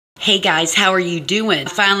Hey guys, how are you doing? I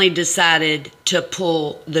finally decided to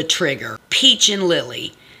pull the trigger. Peach and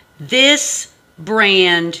Lily. This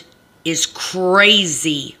brand is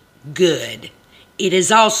crazy good. It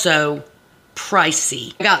is also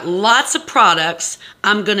pricey. I got lots of products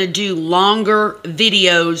I'm gonna do longer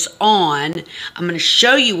videos on. I'm gonna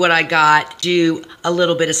show you what I got, do a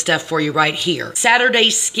little bit of stuff for you right here.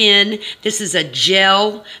 Saturday Skin, this is a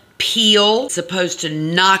gel peel, supposed to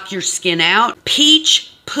knock your skin out. Peach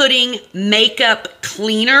Pudding Makeup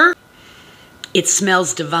Cleaner. It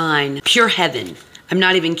smells divine, pure heaven. I'm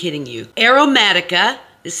not even kidding you. Aromatica,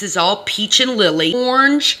 this is all peach and lily.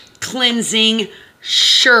 Orange Cleansing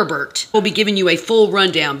Sherbet. We'll be giving you a full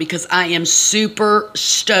rundown because I am super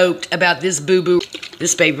stoked about this boo-boo.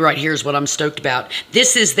 This baby right here is what I'm stoked about.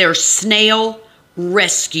 This is their Snail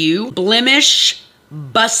Rescue Blemish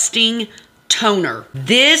Busting Toner.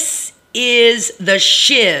 This is the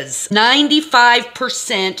Shiz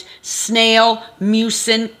 95% Snail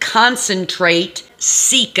Mucin Concentrate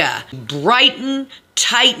Cica. Brighten,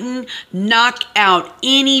 tighten, knock out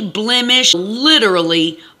any blemish,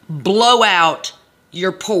 literally blow out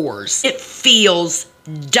your pores. It feels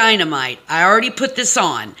dynamite. I already put this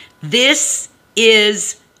on. This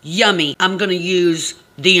is yummy. I'm gonna use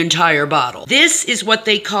the entire bottle. This is what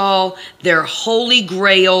they call their holy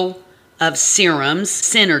grail of serums,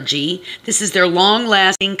 Synergy. This is their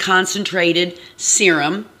long-lasting concentrated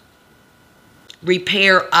serum.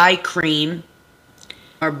 Repair eye cream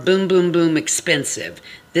are boom, boom, boom expensive.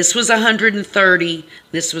 This was $130,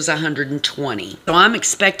 this was $120. So I'm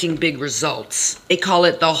expecting big results. They call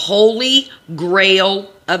it the holy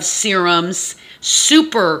grail of serums,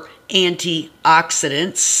 super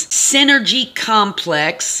antioxidants, Synergy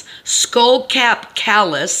Complex, Skullcap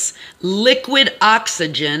Callus, Liquid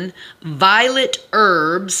Oxygen, Violet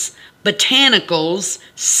Herbs, Botanicals,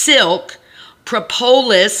 Silk,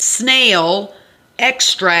 Propolis, Snail,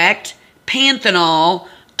 Extract, Panthenol,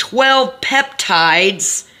 12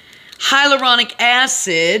 Peptides, Hyaluronic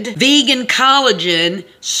Acid, Vegan Collagen,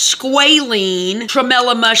 Squalene,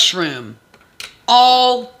 Tremella Mushroom,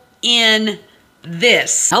 all in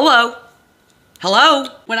this. Hello.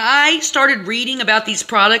 When I started reading about these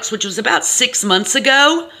products, which was about 6 months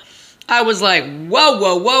ago, I was like,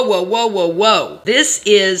 whoa. This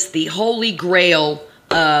is the holy grail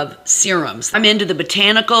of serums. I'm into the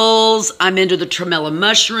botanicals, I'm into the tremella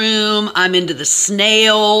mushroom, I'm into the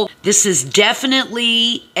snail. This is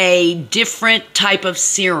definitely a different type of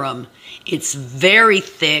serum. It's very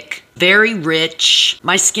thick, very rich.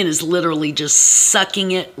 My skin is literally just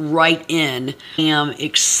sucking it right in. I am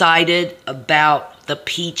excited about the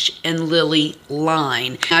Peach and Lily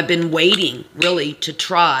line. I've been waiting really to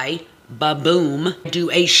try Baboom.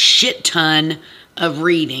 Do a shit ton of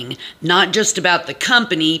reading, not just about the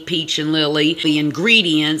company, Peach and Lily, the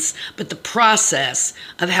ingredients, but the process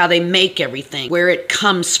of how they make everything, where it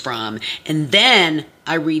comes from. And then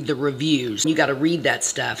I read the reviews. You got to read that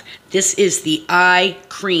stuff. This is the eye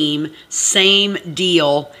cream, same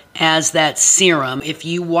deal as that serum. If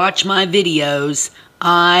you watch my videos,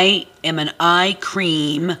 I am an eye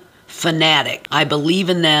cream fanatic. I believe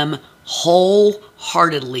in them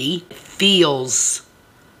wholeheartedly. It feels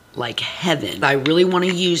like heaven. I really want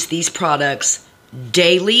to use these products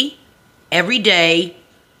daily, every day,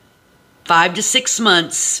 5 to 6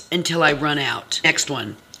 months until I run out. Next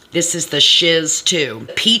one. This is the Shiz 2.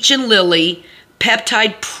 Peach and Lily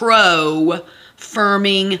Peptide Pro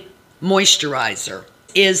Firming Moisturizer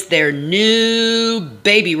is their new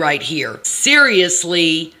baby right here.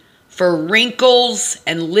 Seriously, for wrinkles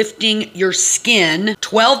and lifting your skin,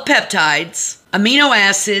 12 peptides, amino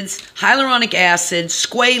acids, hyaluronic acid,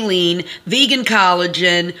 squalene, vegan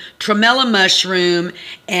collagen, tremella mushroom,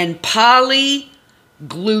 and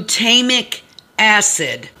polyglutamic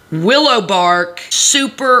acid, willow bark,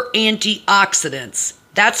 super antioxidants.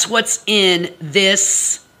 That's what's in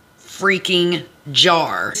this freaking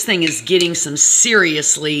jar. This thing is getting some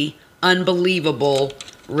seriously unbelievable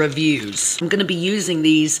reviews. I'm gonna be using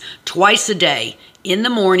these twice a day, in the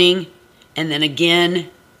morning and then again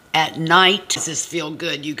at night. Does this feel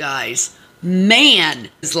good, you guys? Man,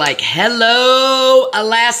 it's like, hello,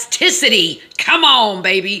 elasticity. Come on,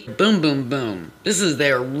 baby. Boom, boom, boom. This is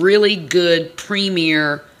their really good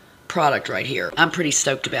premier product right here. I'm pretty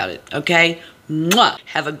stoked about it, okay? Mwah.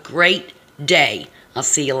 Have a great day. I'll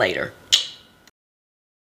see you later.